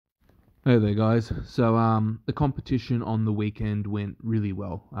Hey there, guys. So, the competition on the weekend went really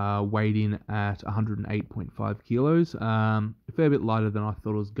well. Weighed in at 108.5 kilos, a fair bit lighter than I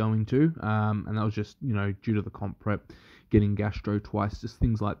thought it was going to, and that was just, due to the comp prep, getting gastro twice, just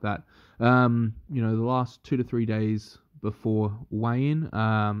things like that. The last 2 to 3 days before weigh-in,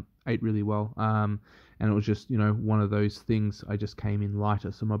 ate really well, and it was just, one of those things. I just came in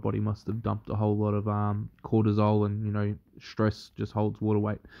lighter, so my body must have dumped a whole lot of cortisol, and stress just holds water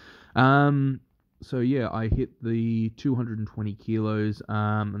weight. Um, so yeah, I hit the 220 kilos,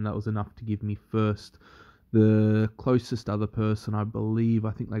 and that was enough to give me first. The closest other person, I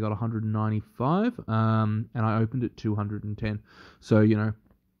think they got 195, and I opened at 210. So,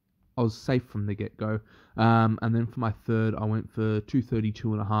 I was safe from the get-go. And then for my third, I went for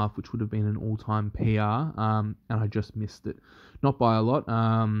 232 and a half, which would have been an all-time PR, and I just missed it. Not by a lot,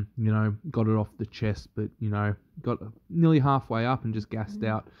 got it off the chest, but, got nearly halfway up and just gassed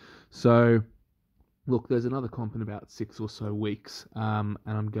out. So, look, there's another comp in about 6 or so weeks, and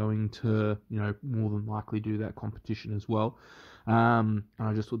I'm going to, more than likely do that competition as well. And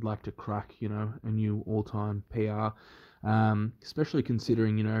I just would like to crack, a new all-time PR. Especially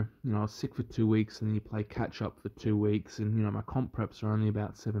considering, I was sick for 2 weeks and then you play catch up for 2 weeks, and my comp preps are only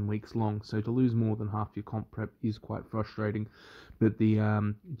about 7 weeks long, so to lose more than half your comp prep is quite frustrating. But the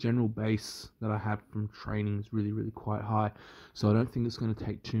general base that I have from training is really, really quite high, so I don't think it's going to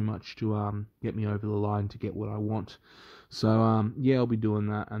take too much to get me over the line to get what I want. So yeah, I'll be doing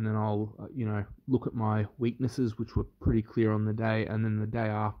that, and then I'll look at my weaknesses, which were pretty clear on the day, and then the day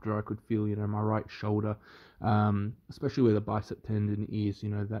after I could feel my right shoulder, especially where the bicep tendon is,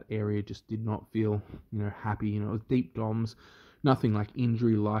 that area just did not feel happy. It was deep DOMs, nothing like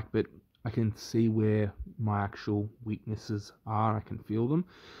injury like, but I can see where my actual weaknesses are. I can feel them,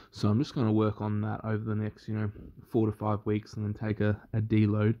 so I'm just going to work on that over the next 4 to 5 weeks, and then take a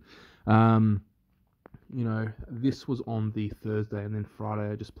deload. Um, this was on the Thursday, and then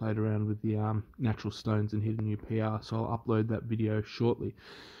Friday I just played around with the natural stones and hit a new PR, so I'll upload that video shortly.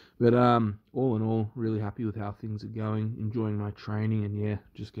 But all in all, really happy with how things are going, enjoying my training, and yeah,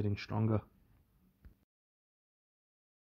 just getting stronger.